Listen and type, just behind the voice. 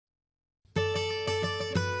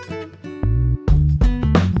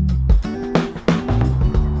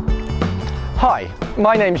Hi,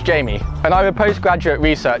 my name's Jamie and I'm a postgraduate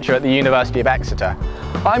researcher at the University of Exeter.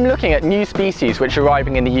 I'm looking at new species which are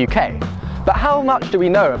arriving in the UK. But how much do we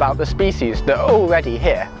know about the species that are already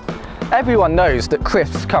here? Everyone knows that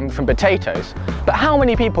crisps come from potatoes, but how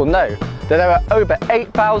many people know that there are over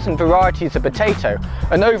 8,000 varieties of potato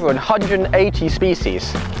and over 180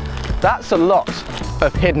 species? That's a lot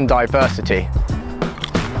of hidden diversity.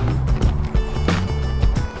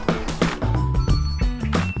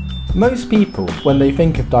 Most people, when they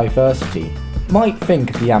think of diversity, might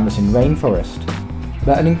think of the Amazon rainforest,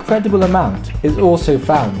 but an incredible amount is also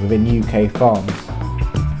found within UK farms.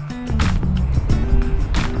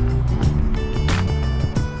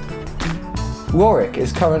 Warwick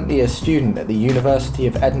is currently a student at the University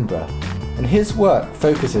of Edinburgh, and his work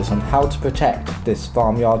focuses on how to protect this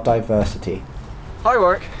farmyard diversity. Hi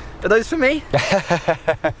Warwick, are those for me?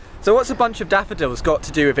 So what's a bunch of daffodils got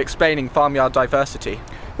to do with explaining farmyard diversity?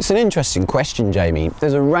 It's an interesting question, Jamie.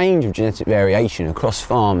 There's a range of genetic variation across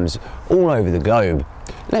farms all over the globe.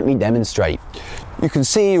 Let me demonstrate. You can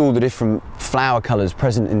see all the different flower colours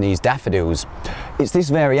present in these daffodils. It's this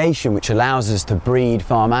variation which allows us to breed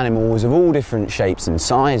farm animals of all different shapes and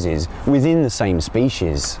sizes within the same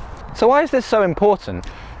species. So why is this so important?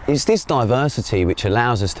 It's this diversity which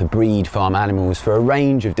allows us to breed farm animals for a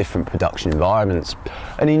range of different production environments.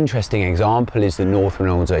 An interesting example is the Northern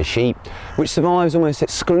Alder sheep, which survives almost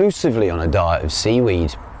exclusively on a diet of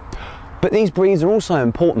seaweed. But these breeds are also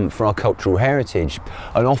important for our cultural heritage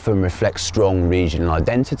and often reflect strong regional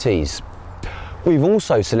identities. We've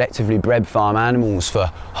also selectively bred farm animals for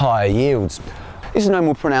higher yields. This is no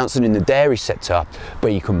more pronounced than in the dairy sector,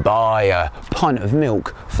 where you can buy a pint of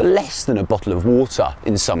milk for less than a bottle of water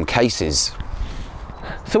in some cases.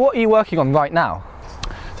 So what are you working on right now?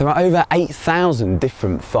 There are over 8,000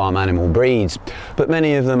 different farm animal breeds, but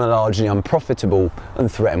many of them are largely unprofitable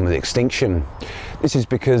and threatened with extinction. This is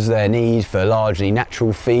because their need for largely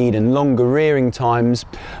natural feed and longer rearing times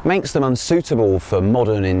makes them unsuitable for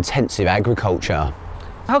modern intensive agriculture.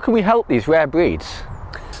 How can we help these rare breeds?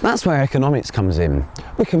 That's where economics comes in.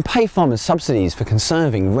 We can pay farmers subsidies for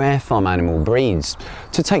conserving rare farm animal breeds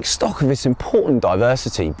to take stock of this important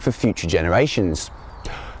diversity for future generations.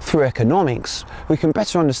 Through economics, we can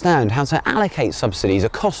better understand how to allocate subsidies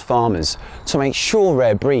across farmers to make sure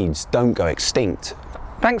rare breeds don't go extinct.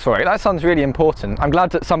 Thanks Warwick, that sounds really important. I'm glad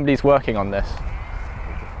that somebody's working on this.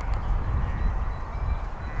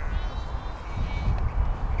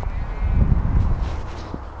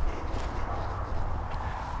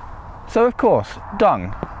 So of course,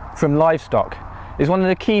 dung from livestock is one of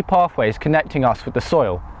the key pathways connecting us with the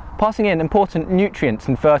soil, passing in important nutrients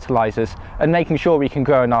and fertilisers and making sure we can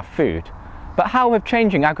grow enough food. But how have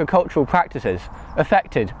changing agricultural practices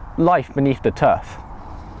affected life beneath the turf?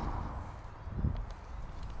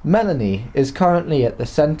 Melanie is currently at the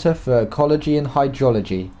Centre for Ecology and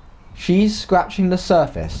Hydrology. She's scratching the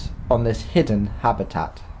surface on this hidden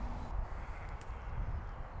habitat.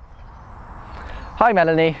 Hi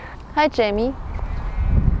Melanie. Hi Jamie.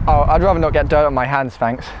 Oh, I'd rather not get dirt on my hands,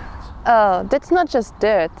 thanks. Oh, that's not just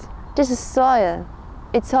dirt. This is soil.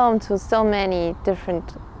 It's home to so many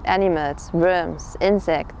different animals, worms,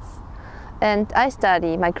 insects. And I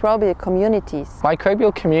study microbial communities.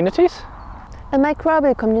 Microbial communities? A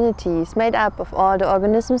microbial community is made up of all the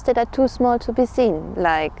organisms that are too small to be seen,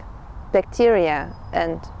 like bacteria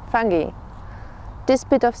and fungi. This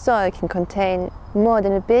bit of soil can contain more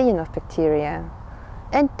than 1 billion of bacteria.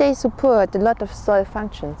 And they support a lot of soil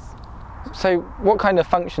functions. So what kind of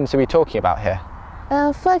functions are we talking about here?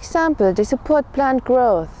 For example, they support plant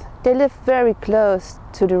growth. They live very close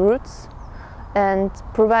to the roots and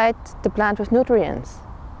provide the plant with nutrients.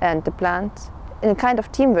 And the plant, in a kind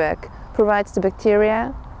of teamwork, provides the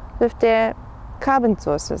bacteria with their carbon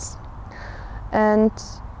sources. And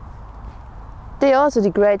they also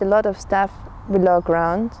degrade a lot of stuff below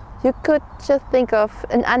ground. You could just think of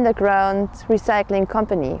an underground recycling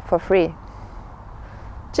company for free.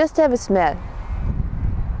 Just have a smell.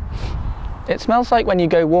 It smells like when you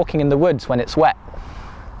go walking in the woods when it's wet.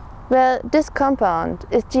 Well, this compound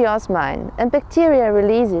is geosmine, and bacteria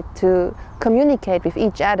release it to communicate with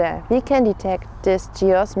each other. We can detect this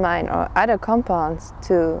geosmine or other compounds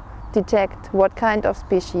to detect what kind of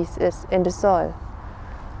species is in the soil.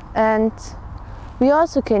 And we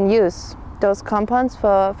also can use those compounds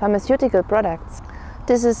for pharmaceutical products.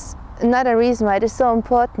 This is another reason why it is so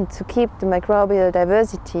important to keep the microbial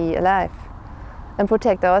diversity alive and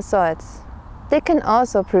protect our soils. They can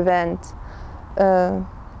also prevent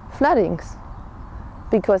floodings,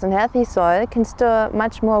 because unhealthy soil can store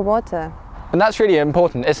much more water. And that's really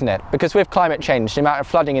important, isn't it? Because with climate change, the amount of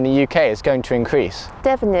flooding in the UK is going to increase.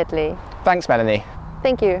 Definitely. Thanks, Melanie.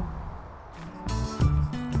 Thank you.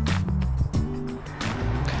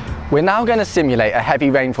 We're now going to simulate a heavy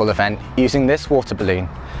rainfall event using this water balloon.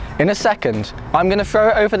 In a second, I'm going to throw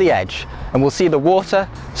it over the edge and we'll see the water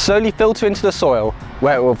slowly filter into the soil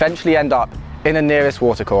where it will eventually end up in the nearest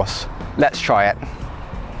watercourse. Let's try it.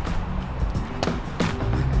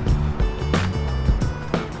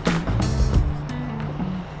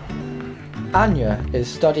 Anya is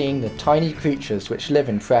studying the tiny creatures which live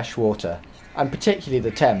in fresh water, and particularly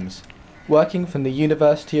the Thames, working from the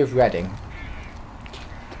University of Reading.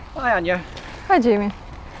 Hi, Anya. Hi, Jamie.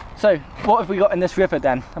 So, what have we got in this river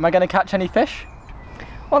then? Am I going to catch any fish?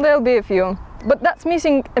 Well, there'll be a few, but that's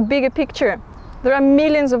missing a bigger picture. There are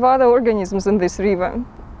millions of other organisms in this river.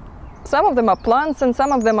 Some of them are plants and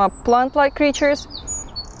some of them are plant-like creatures.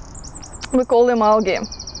 We call them algae.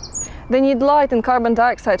 They need light and carbon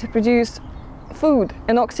dioxide to produce food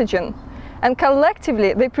and oxygen, and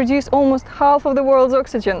collectively they produce almost half of the world's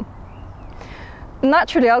oxygen.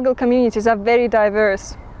 Naturally, algal communities are very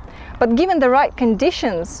diverse, but given the right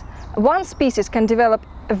conditions, one species can develop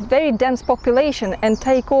a very dense population and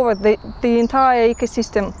take over the entire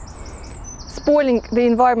ecosystem, spoiling the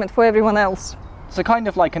environment for everyone else. So kind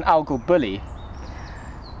of like an algal bully.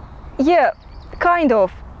 Yeah, kind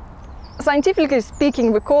of. Scientifically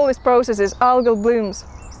speaking, we call this processes algal blooms.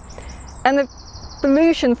 And the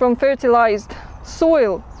pollution from fertilized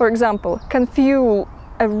soil, for example, can fuel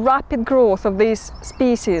a rapid growth of these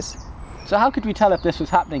species. So how could we tell if this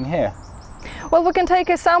was happening here? Well, we can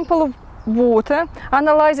take a sample of water,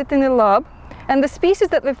 analyze it in a lab, and the species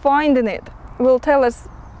that we find in it will tell us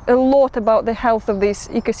a lot about the health of this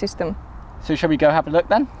ecosystem. So shall we go have a look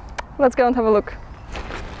then? Let's go and have a look.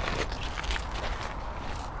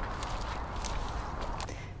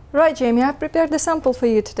 Right, Jamie, I've prepared the sample for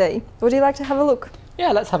you today. Would you like to have a look?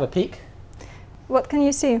 Yeah, let's have a peek. What can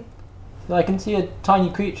you see? Well, I can see a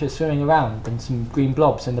tiny creature swimming around and some green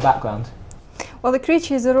blobs in the background. Well, the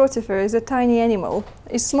creature is a rotifer, is a tiny animal.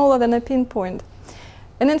 It's smaller than a pinpoint.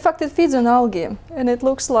 And in fact, it feeds on algae. And it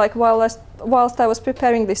looks like whilst I was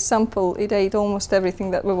preparing this sample, it ate almost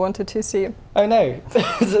everything that we wanted to see. Oh no,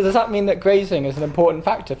 does that mean that grazing is an important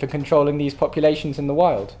factor for controlling these populations in the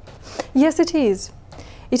wild? Yes, it is.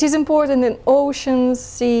 It is important in oceans,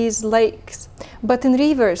 seas, lakes, but in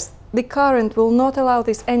rivers, the current will not allow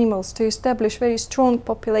these animals to establish very strong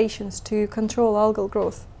populations to control algal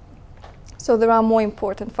growth. So there are more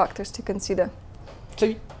important factors to consider.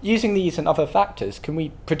 So using these and other factors, can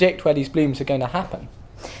we predict where these blooms are going to happen?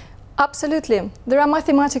 Absolutely. There are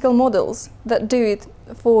mathematical models that do it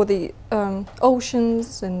for the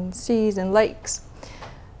oceans and seas and lakes.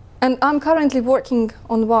 And I'm currently working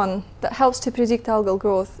on one that helps to predict algal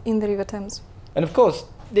growth in the River Thames. And of course,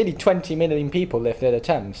 nearly 20 million people live near the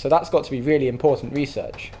Thames, so that's got to be really important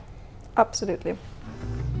research. Absolutely.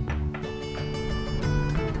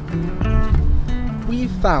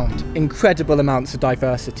 We've found incredible amounts of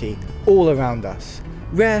diversity all around us.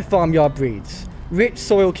 Rare farmyard breeds, rich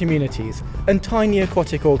soil communities, and tiny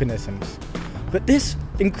aquatic organisms. But this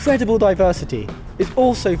incredible diversity is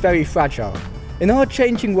also very fragile. In our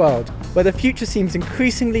changing world, where the future seems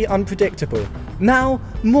increasingly unpredictable, now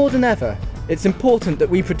more than ever, it's important that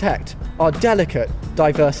we protect our delicate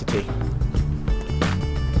diversity.